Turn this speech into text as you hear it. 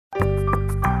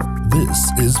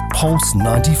This is Pulse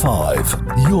 95.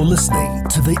 You're listening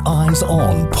to the Eyes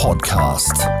On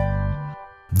podcast.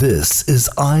 This is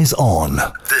Eyes On.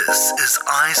 This is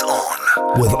Eyes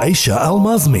On. With Aisha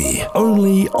Al-Mazmi,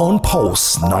 only on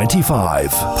Pulse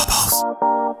 95. Pulse.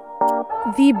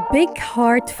 The Big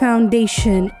Heart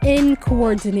Foundation, in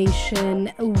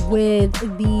coordination with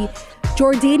the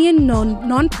Jordanian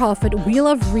non-profit Wheel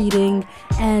of Reading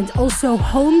and also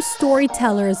Home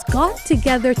Storytellers, got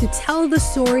together to tell the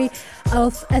story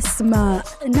of Asma.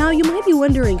 Now, you might be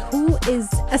wondering, who is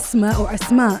Asma or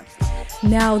Asma?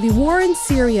 Now, the war in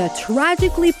Syria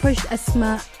tragically pushed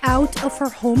Asma out of her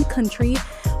home country,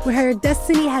 where her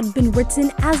destiny had been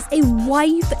written as a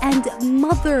wife and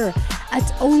mother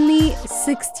at only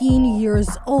 16 years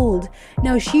old.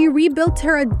 Now, she rebuilt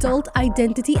her adult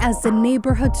identity as a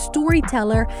neighborhood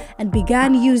storyteller and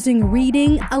began using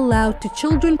reading aloud to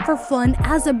children for fun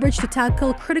as a bridge to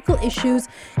tackle critical issues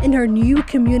in her new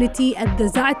community at the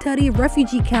Zaatari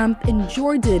refugee camp in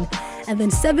Jordan. And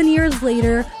then 7 years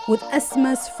later, with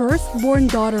Asma's firstborn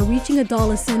daughter reaching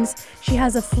adolescence, she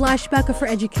has a flashback of her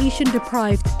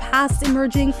education-deprived past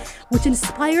emerging, which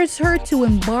inspires her to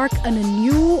embark on a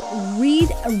new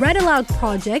read aloud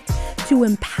project to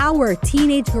empower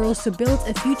teenage girls to build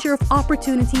a future of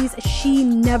opportunities she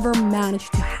never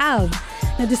managed to have.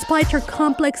 Now, despite her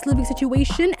complex living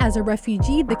situation as a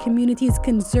refugee, the community's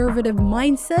conservative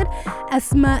mindset,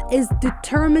 Asma is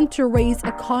determined to raise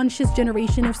a conscious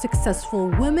generation of successful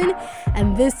women,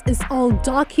 and this is all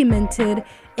documented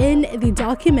in the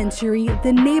documentary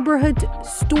The Neighbourhood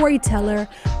Storyteller,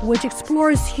 which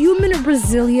explores human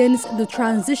resilience, the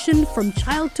transition from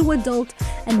child to adult,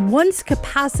 and one's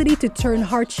capacity to turn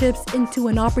hardships into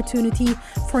an opportunity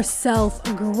for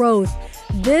self-growth.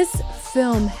 This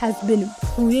film has been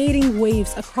creating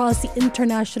waves across the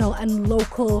international and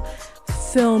local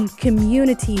film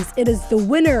communities. It is the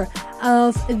winner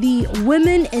of the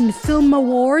Women in Film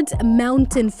Awards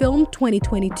Mountain Film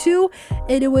 2022.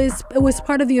 It was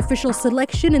part of the official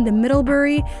selection in the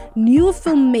Middlebury New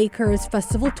Filmmakers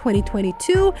Festival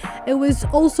 2022. It was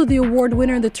also the award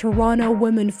winner in the Toronto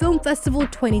Women Film Festival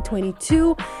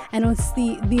 2022, and it's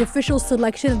the official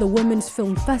selection of the Women's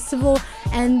Film Festival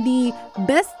and the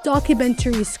Best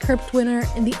Documentary Script winner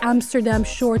in the Amsterdam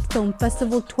Short Film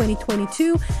Festival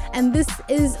 2022. And this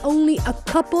is only a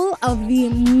couple of the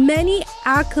many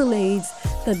accolades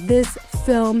that this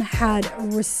film had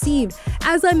received.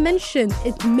 As I mentioned,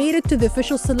 it made it to the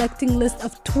official selecting list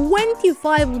of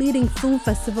 25 leading film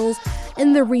festivals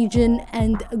in the region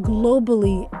and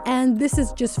globally. And this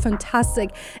is just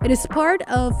fantastic. It is part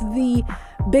of the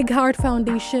Big Heart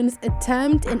Foundation's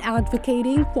attempt in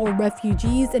advocating for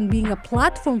refugees and being a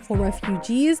platform for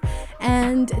refugees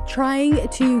and trying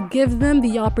to give them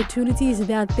the opportunities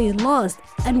that they lost.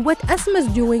 And what Asma's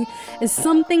doing is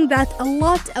something that a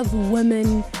lot of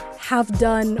women have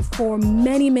done for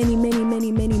many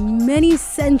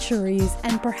centuries,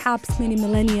 and perhaps many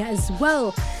millennia as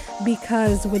well,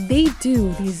 because what they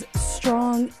do, these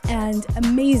strong and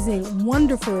amazing,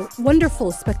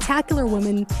 wonderful, spectacular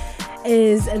women,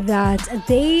 is that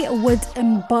they would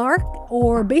embark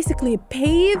or basically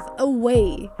pave a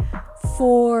way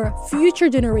for future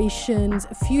generations,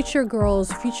 future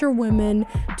girls, future women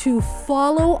to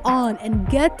follow on and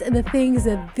get the things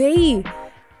that they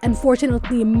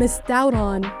unfortunately missed out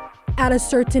on at a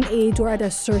certain age or at a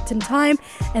certain time.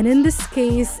 And in this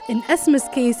case, in Asma's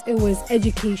case, it was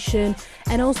education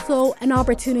and also an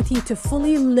opportunity to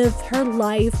fully live her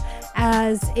life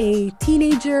as a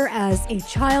teenager, as a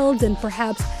child, and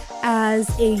perhaps as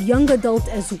a young adult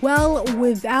as well,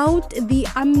 without the,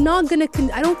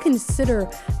 I don't consider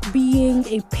being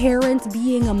a parent,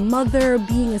 being a mother,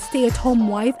 being a stay-at-home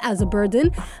wife as a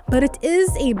burden, but it is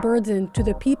a burden to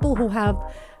the people who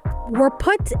were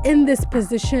put in this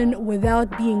position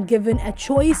without being given a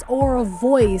choice or a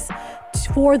voice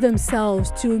for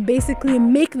themselves, to basically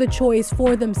make the choice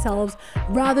for themselves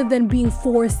rather than being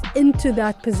forced into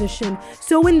that position.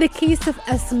 So in the case of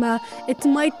Asma, it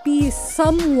might be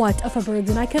somewhat of a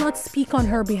burden. I cannot speak on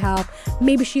her behalf.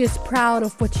 Maybe she is proud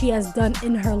of what she has done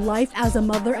in her life as a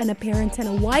mother and a parent and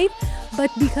a wife, but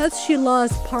because she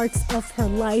lost parts of her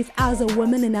life as a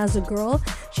woman and as a girl,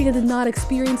 she did not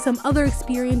experience some other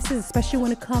experiences, especially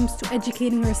when it comes to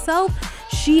educating herself.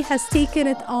 She has taken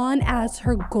it on as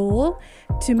her goal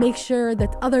to make sure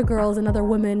that other girls and other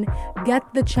women get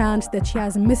the chance that she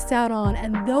has missed out on.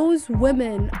 And those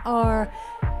women are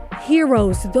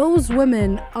heroes. Those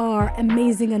women are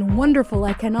amazing and wonderful.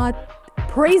 I cannot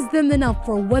praise them enough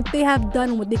for what they have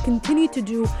done, what they continue to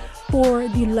do for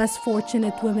the less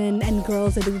fortunate women and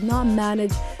girls that did not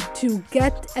manage to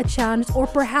get a chance, or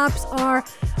perhaps are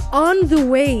on the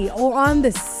way or on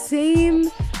the same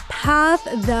path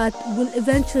that will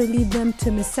eventually lead them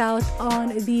to miss out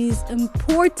on these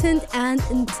important and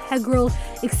integral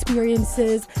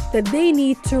experiences that they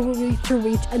need to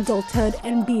reach adulthood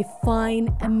and be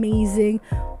fine, amazing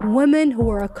women who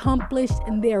are accomplished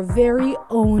in their very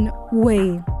own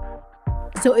way.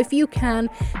 So if you can,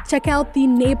 check out the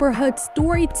Neighbourhood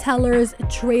Storytellers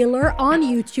trailer on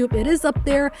YouTube. It is up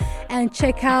there. And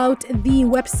check out the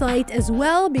website as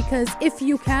well, because if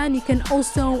you can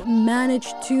also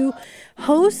manage to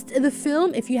host the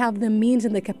film if you have the means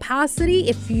and the capacity.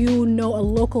 If you know a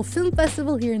local film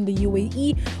festival here in the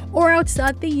UAE or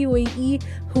outside the UAE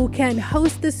who can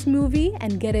host this movie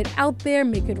and get it out there,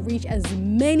 make it reach as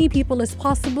many people as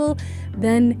possible,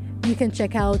 then you can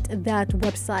check out that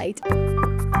website.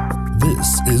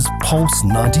 This is Pulse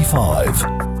 95.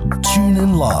 Tune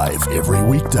in live every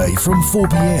weekday from 4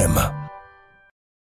 p.m.